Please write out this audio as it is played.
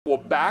will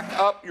back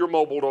up your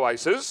mobile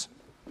devices,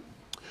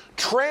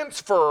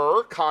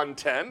 transfer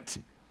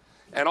content,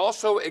 and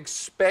also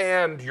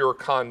expand your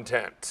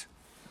content.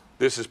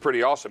 This is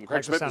pretty awesome.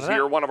 Craig Smith is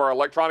here, one of our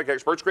electronic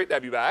experts. Great to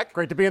have you back.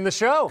 Great to be in the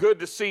show. Good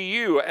to see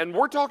you. And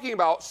we're talking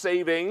about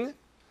saving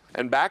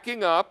and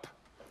backing up,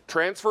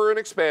 transfer and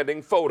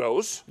expanding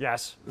photos.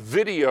 Yes.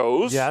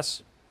 Videos.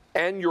 Yes.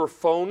 And your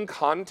phone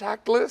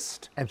contact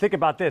list. And think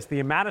about this.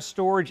 The amount of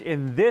storage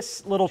in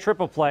this little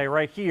triple play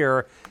right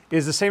here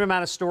is the same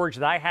amount of storage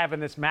that I have in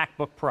this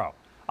MacBook Pro.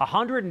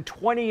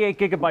 128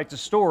 gigabytes of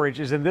storage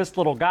is in this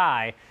little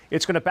guy.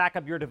 It's going to back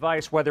up your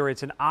device, whether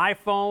it's an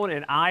iPhone,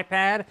 an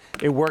iPad.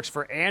 It works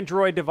for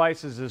Android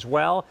devices as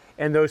well.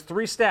 And those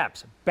 3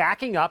 steps,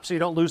 backing up so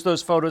you don't lose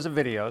those photos and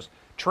videos,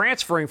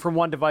 transferring from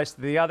one device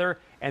to the other,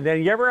 and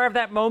then you ever have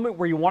that moment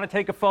where you want to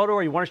take a photo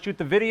or you want to shoot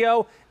the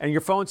video and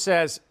your phone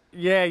says,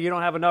 yeah, you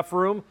don't have enough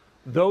room,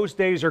 those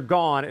days are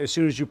gone as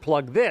soon as you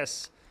plug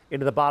this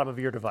into the bottom of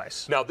your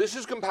device. Now, this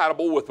is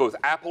compatible with both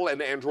Apple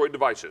and Android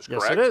devices,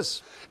 correct? Yes, it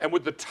is. And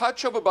with the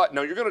touch of a button,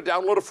 now you're going to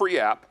download a free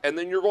app, and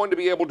then you're going to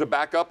be able to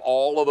back up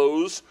all of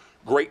those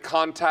great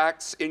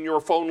contacts in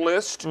your phone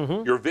list,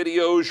 your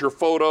videos, your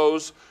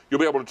photos.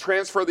 You'll be able to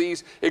transfer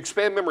these,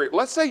 expand memory.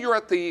 Let's say you're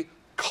at the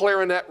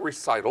clarinet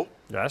recital.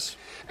 Yes.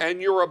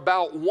 And you're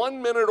about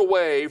 1 minute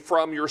away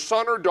from your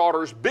son or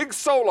daughter's big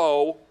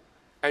solo,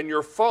 and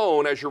your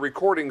phone, as your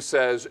recording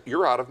says,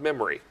 you're out of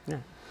memory. Yeah.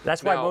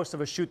 That's why most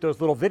of us shoot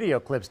those little video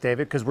clips,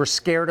 David, because we're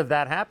scared of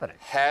that happening.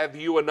 Have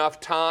you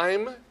enough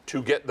time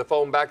to get the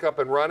phone back up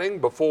and running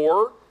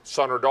before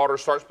son or daughter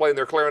starts playing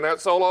their clarinet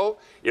solo?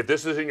 If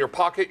this is in your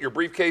pocket, your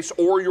briefcase,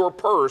 or your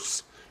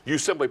purse, you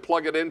simply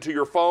plug it into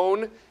your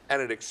phone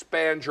and it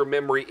expands your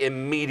memory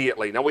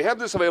immediately. Now, we have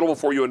this available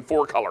for you in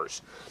 4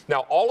 colors.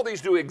 Now, all of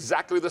these do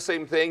exactly the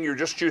same thing. You're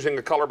just choosing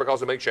a color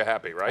because it makes you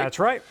happy, right? That's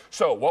right.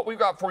 So what we've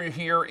got for you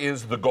here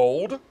is the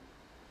gold.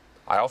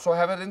 I also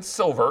have it in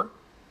silver.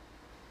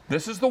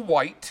 This is the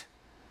white,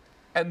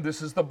 and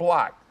this is the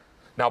black.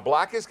 Now,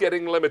 black is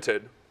getting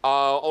limited.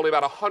 Only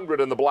about 100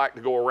 in the black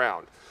to go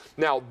around.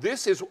 Now,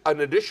 this is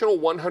an additional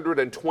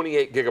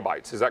 128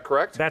 gigabytes. Is that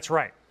correct? That's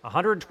right.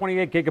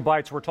 128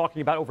 gigabytes. We're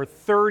talking about over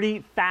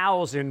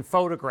 30,000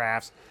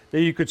 photographs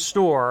that you could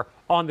store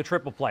on the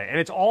triple play. And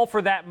it's all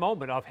for that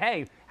moment of,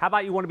 hey, how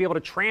about you want to be able to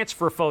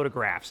transfer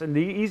photographs? And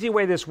the easy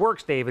way this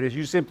works, David, is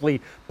you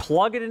simply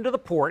plug it into the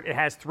port. It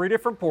has 3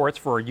 different ports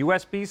for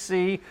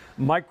USB-C,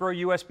 micro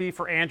USB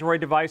for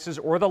Android devices,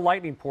 or the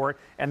Lightning port.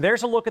 And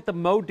there's a look at the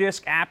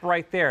MoDisc app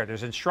right there.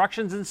 There's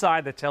instructions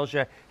inside that tells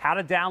you how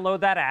to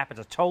download that app. It's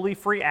a totally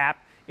free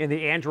app in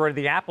the Android or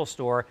the Apple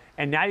Store.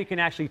 And now you can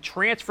actually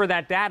transfer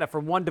that data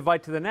from one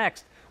device to the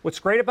next. What's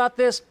great about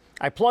this,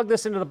 I plug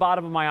this into the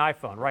bottom of my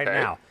iPhone right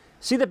now.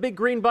 See the big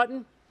green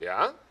button?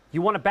 Yeah.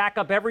 You want to back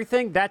up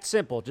everything? That's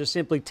simple. Just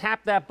simply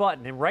tap that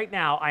button. And right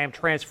now, I am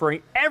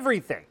transferring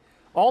everything.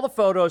 All the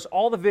photos,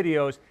 all the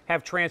videos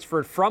have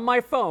transferred from my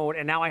phone,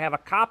 and now I have a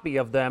copy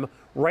of them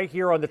right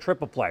here on the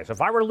triple play. So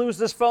if I were to lose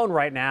this phone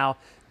right now,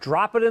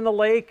 drop it in the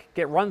lake,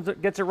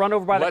 gets it run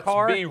over by the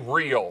car. Let's be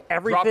real.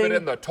 Everything, drop it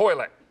in the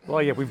toilet.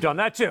 Well, yeah, we've done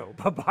that too.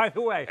 But by the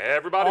way,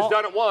 everybody's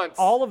done it once.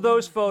 All of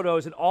those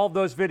photos and all of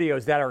those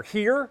videos that are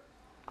here,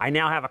 I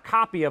now have a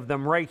copy of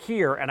them right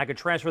here, and I could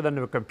transfer them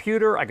to a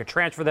computer, I could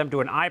transfer them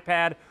to an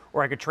iPad,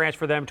 or I could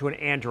transfer them to an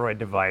Android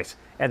device.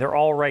 And they're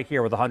all right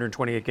here with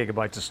 128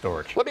 gigabytes of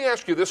storage. Let me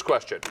ask you this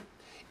question.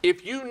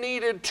 If you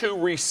needed to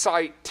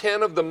recite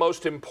 10 of the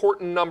most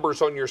important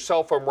numbers on your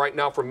cell phone right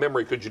now from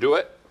memory, could you do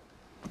it?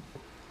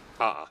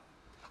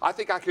 I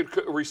think I could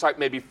recite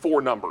maybe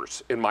 4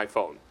 numbers in my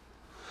phone.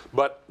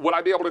 But would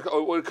I be able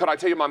to, could I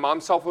tell you my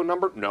mom's cell phone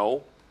number?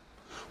 No.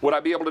 Would I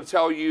be able to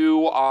tell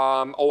you,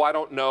 I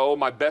don't know,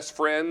 my best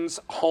friend's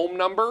home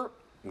number?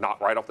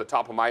 Not right off the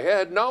top of my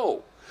head,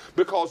 no.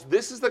 Because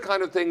this is the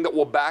kind of thing that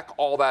will back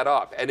all that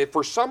up. And if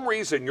for some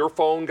reason your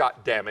phone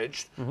got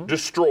damaged,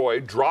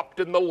 destroyed, dropped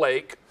in the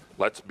lake,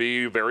 let's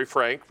be very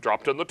frank,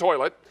 dropped in the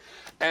toilet,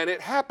 and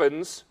it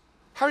happens,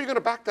 how are you going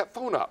to back that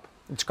phone up?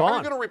 It's gone. How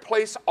are you going to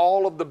replace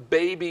all of the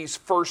baby's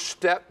first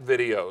step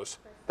videos?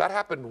 That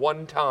happened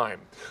one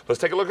time. Let's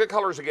take a look at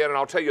colors again, and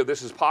I'll tell you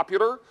this is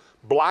popular.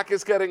 Black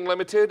is getting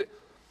limited,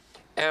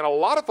 and a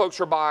lot of folks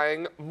are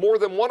buying more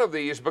than one of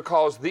these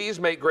because these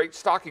make great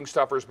stocking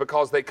stuffers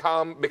because they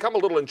become a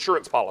little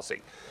insurance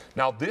policy.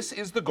 Now, this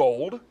is the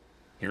gold.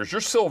 Here's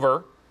your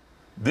silver.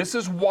 This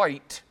is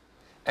white.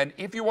 And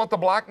if you want the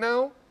black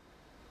now,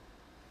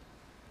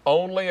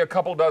 only a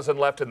couple dozen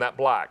left in that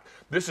black.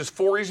 This is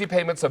 4 easy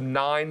payments of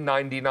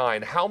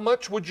 $9.99. How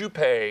much would you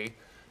pay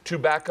to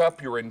back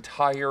up your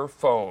entire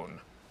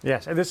phone?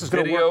 Yes, and this is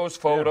going to work. Videos,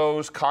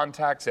 photos,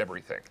 contacts,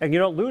 everything. And you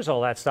don't lose all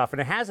that stuff.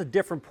 And it has a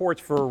different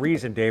ports for a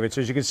reason, David.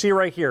 So as you can see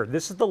right here,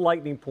 this is the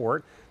Lightning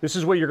port. This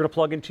is what you're going to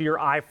plug into your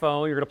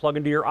iPhone. You're going to plug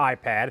into your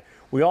iPad.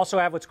 We also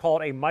have what's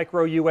called a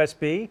micro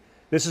USB.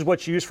 This is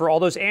what's used for all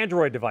those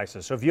Android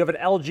devices. So if you have an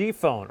LG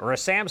phone or a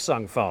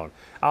Samsung phone,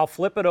 I'll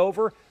flip it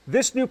over.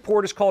 This new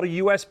port is called a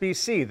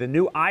USB-C. The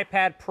new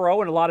iPad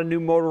Pro and a lot of new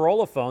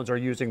Motorola phones are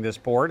using this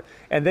port.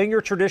 And then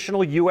your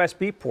traditional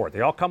USB port. They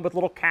all come with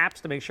little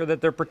caps to make sure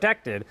that they're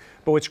protected.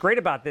 But what's great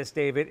about this,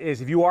 David, is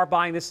if you are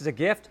buying this as a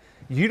gift,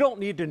 you don't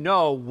need to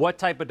know what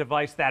type of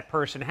device that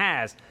person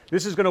has.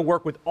 This is going to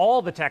work with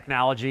all the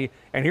technology.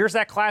 And here's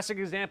that classic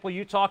example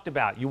you talked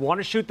about. You want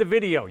to shoot the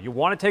video, you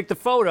want to take the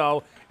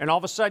photo, and all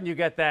of a sudden you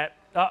get that,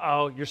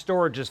 uh-oh, your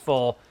storage is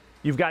full.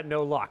 You've got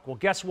no luck. Well,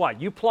 guess what?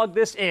 You plug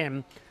this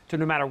in to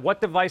no matter what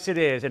device it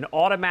is, and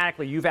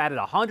automatically you've added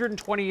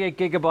 128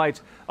 gigabytes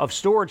of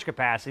storage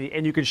capacity,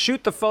 and you can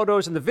shoot the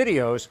photos and the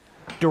videos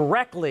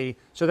directly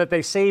so that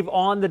they save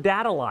on the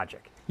DataLogixx.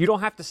 You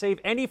don't have to save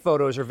any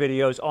photos or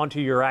videos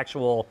onto your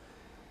actual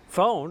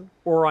phone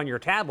or on your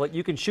tablet.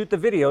 You can shoot the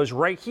videos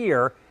right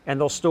here, and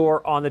they'll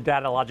store on the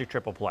DataLogixx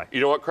Triple Play. You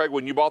know what, Craig?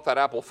 When you bought that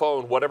Apple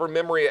phone, whatever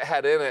memory it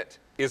had in it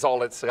is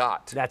all it's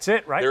got. That's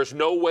it, right? There's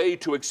no way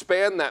to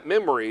expand that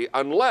memory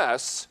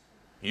unless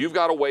you've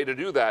got a way to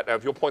do that. Now,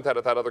 if you'll point that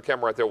at that other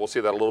camera right there, we'll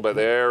see that a little bit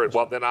there.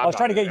 Well, then I was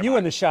trying to get you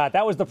in the shot.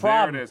 That was the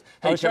problem. There it is.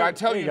 Hey, can I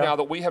tell you now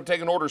that we have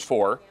taken orders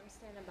for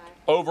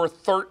over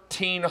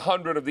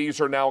 1,300 of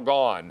these are now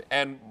gone.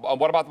 And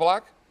what about the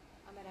black?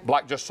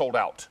 Black just sold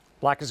out.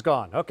 Black is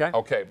gone. Okay.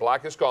 Okay,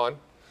 black is gone.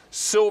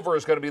 Silver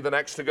is going to be the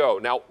next to go.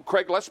 Now,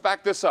 Craig, let's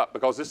back this up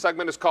because this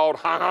segment is called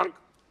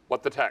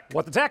What the Tech?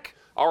 What the Tech?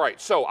 All right,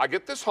 so I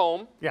get this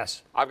home.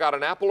 Yes. I've got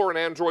an Apple or an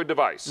Android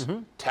device,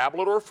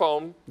 tablet or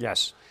phone.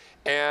 Yes.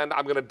 And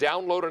I'm going to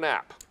download an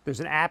app. There's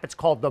an app. It's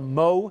called the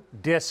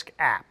MoDisc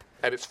app.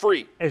 And it's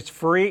free. It's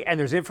free, and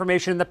there's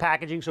information in the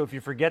packaging. So if you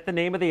forget the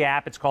name of the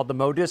app, it's called the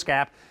MoDisc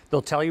app.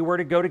 They'll tell you where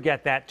to go to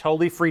get that.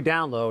 Totally free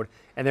download.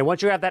 And then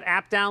once you have that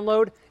app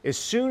download, as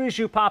soon as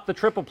you pop the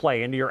Triple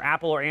Play into your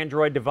Apple or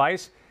Android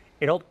device,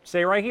 it'll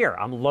say right here,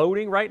 I'm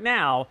loading right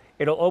now.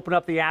 It'll open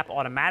up the app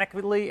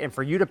automatically. And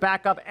for you to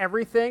back up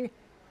everything,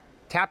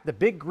 tap the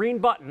big green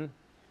button,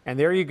 and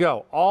there you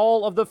go.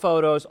 All of the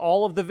photos,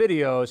 all of the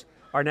videos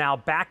are now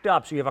backed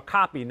up. So you have a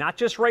copy, not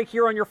just right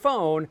here on your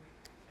phone,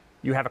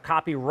 you have a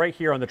copy right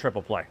here on the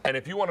Triple Play. And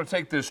if you want to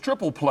take this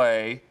Triple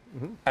Play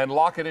and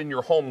lock it in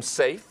your home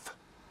safe,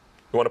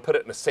 you want to put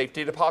it in a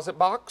safety deposit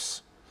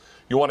box,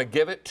 you want to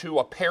give it to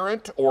a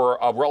parent or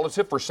a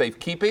relative for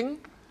safekeeping,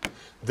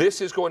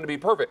 this is going to be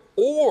perfect.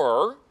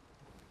 Or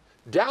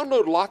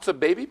download lots of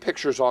baby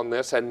pictures on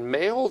this and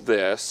mail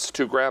this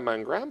to Grandma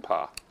and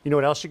Grandpa. You know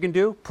what else you can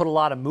do? Put a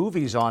lot of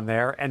movies on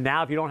there. And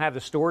now if you don't have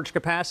the storage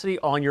capacity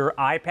on your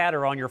iPad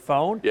or on your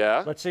phone,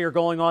 let's say you're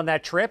going on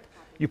that trip,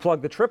 you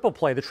plug the Triple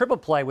Play. The Triple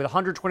Play with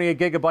 128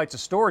 gigabytes of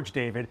storage,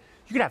 David,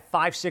 you could have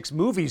 5-6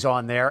 movies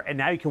on there, and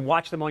now you can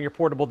watch them on your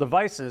portable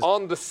devices.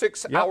 On the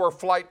 6-hour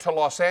flight to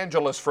Los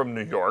Angeles from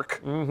New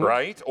York,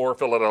 right, or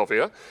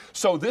Philadelphia.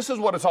 So this is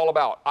what it's all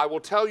about. I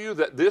will tell you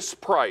that this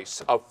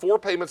price of 4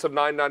 payments of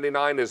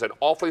 $9.99 is an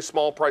awfully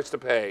small price to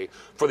pay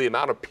for the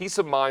amount of peace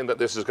of mind that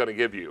this is going to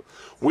give you.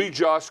 We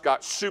just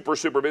got super,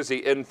 super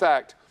busy. In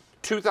fact,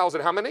 2,000,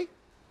 how many?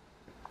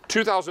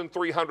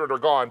 2,300 are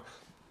gone.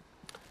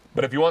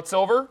 But if you want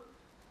silver,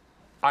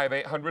 I have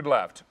 800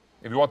 left.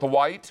 If you want the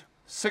white,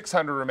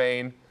 600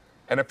 remain,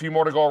 and a few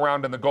more to go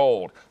around in the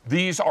gold.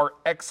 These are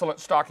excellent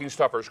stocking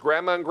stuffers.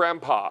 Grandma and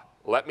Grandpa,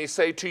 let me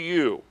say to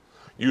you,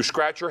 you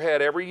scratch your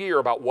head every year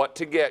about what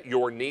to get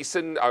your niece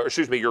and,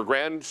 your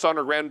grandson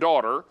or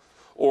granddaughter,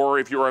 or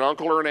if you're an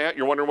uncle or an aunt,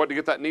 you're wondering what to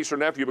get that niece or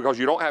nephew because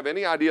you don't have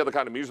any idea the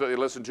kind of music they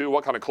listen to,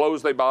 what kind of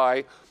clothes they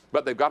buy,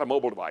 but they've got a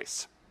mobile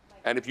device.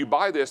 And if you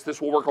buy this, this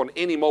will work on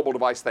any mobile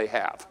device they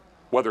have,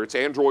 whether it's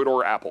Android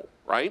or Apple,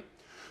 right?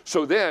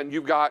 So then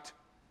you've got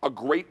a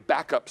great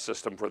backup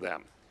system for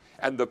them.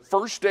 And the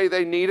first day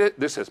they need it,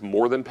 this has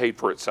more than paid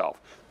for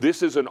itself.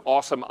 This is an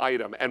awesome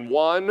item, and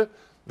one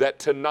that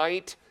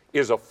tonight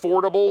is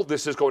affordable.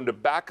 This is going to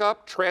back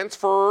up,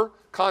 transfer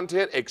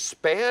content,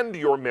 expand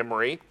your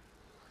memory,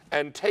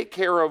 and take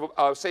care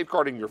of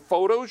safeguarding your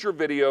photos, your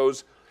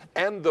videos,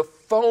 and the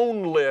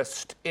phone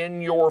list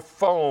in your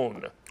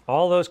phone.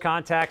 All those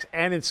contacts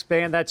and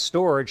expand that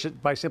storage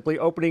by simply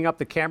opening up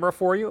the camera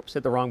for you. Oops,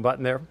 hit the wrong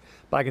button there.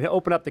 But I can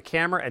open up the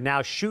camera and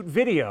now shoot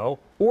video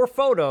or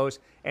photos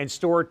and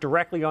store it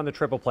directly on the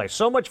Triple Play.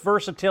 So much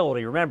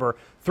versatility. Remember,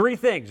 3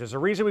 things. There's a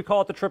reason we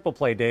call it the Triple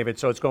Play, David.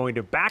 So it's going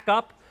to back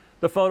up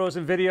the photos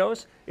and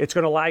videos. It's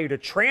going to allow you to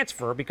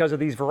transfer because of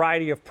these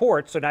variety of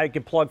ports. So now you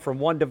can plug from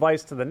one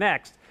device to the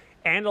next,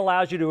 and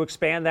allows you to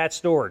expand that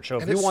storage.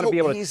 So if you want to be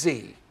able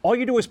to, all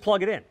you do is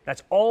plug it in.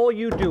 That's all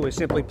you do is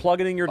simply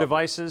plug it in your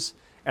devices.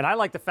 And I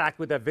like the fact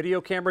with that video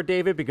camera,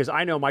 David, because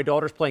I know my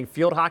daughter's playing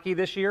field hockey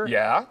this year.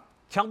 Yeah.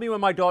 Tell me when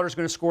my daughter's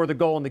going to score the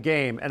goal in the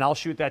game, and I'll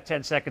shoot that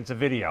 10 seconds of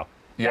video.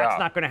 Yeah. That's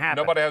not going to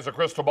happen. Nobody has a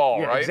crystal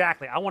ball, right?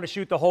 Exactly. I want to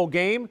shoot the whole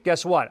game.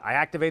 Guess what? I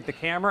activate the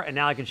camera, and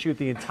now I can shoot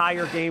the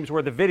entire game's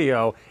worth of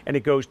video, and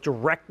it goes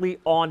directly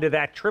onto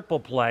that Triple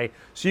Play.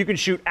 So you can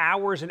shoot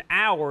hours and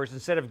hours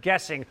instead of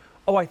guessing,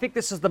 oh, I think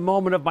this is the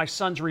moment of my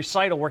son's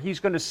recital where he's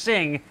going to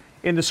sing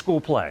in the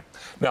school play.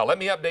 Now, let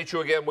me update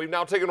you again. We've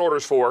now taken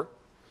orders for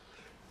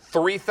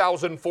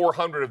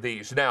 3,400 of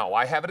these. Now,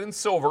 I have it in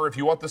silver. If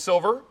you want the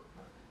silver,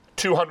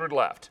 200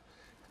 left.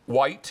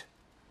 white,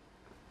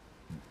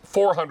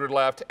 400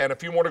 left, and a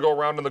few more to go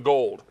around in the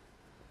gold.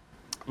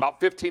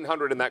 About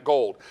 1,500 in that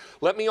gold.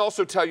 Let me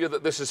also tell you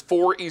that this is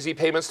 4 easy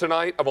payments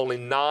tonight of only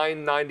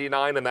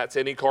 $9.99, and that's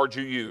any card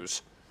you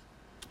use.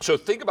 So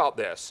think about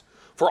this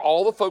for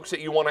all the folks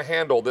that you want to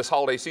handle this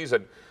holiday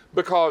season,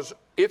 because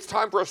it's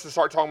time for us to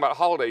start talking about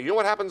holiday. You know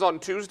what happens on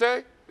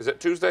Tuesday? Is it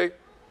Tuesday,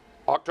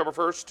 October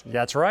 1st?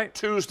 That's right.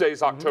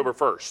 Tuesday's October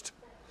 1st.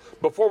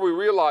 Before we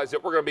realize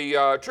it, we're going to be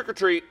trick or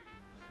treat,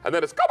 and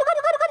then it's gobble,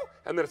 gobble, gobble, gobble,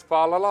 and then it's fa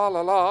la la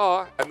la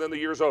la, and then the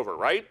year's over,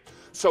 right?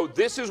 So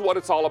this is what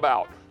it's all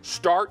about.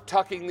 Start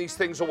tucking these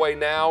things away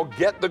now.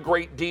 Get the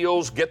great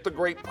deals, get the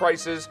great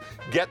prices,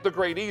 get the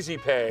great easy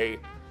pay,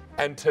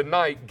 and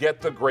tonight,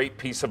 get the great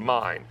peace of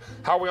mind.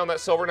 How are we on that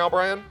silver now,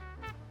 Brian?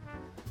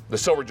 The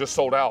silver just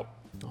sold out.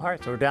 All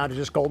right, so we're down to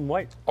just gold and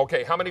white.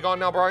 Okay, how many gone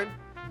now, Brian?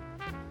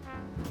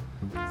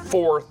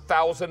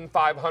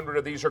 4,500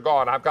 of these are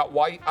gone. I've got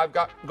white, I've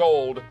got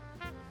gold,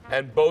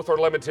 and both are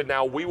limited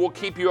now. We will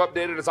keep you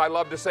updated. As I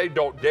love to say,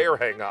 don't dare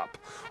hang up.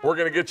 We're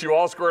going to get you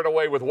all squared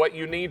away with what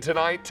you need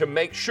tonight to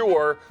make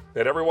sure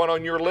that everyone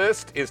on your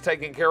list is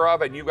taken care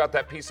of and you got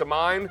that peace of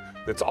mind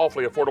that's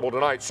awfully affordable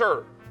tonight.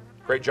 Sir,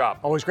 great job.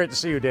 Always great to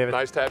see you, David.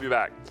 Nice to have you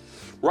back.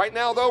 Right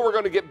now, though, we're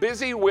going to get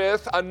busy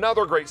with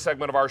another great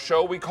segment of our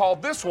show. We call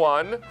this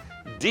one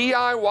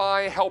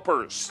DIY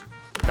Helpers.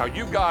 Now,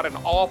 you've got an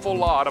awful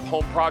lot of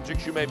home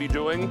projects you may be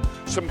doing,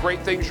 some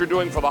great things you're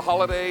doing for the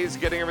holidays,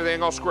 getting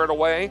everything all squared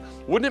away.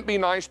 Wouldn't it be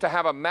nice to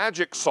have a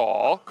magic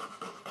saw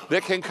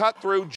that can cut through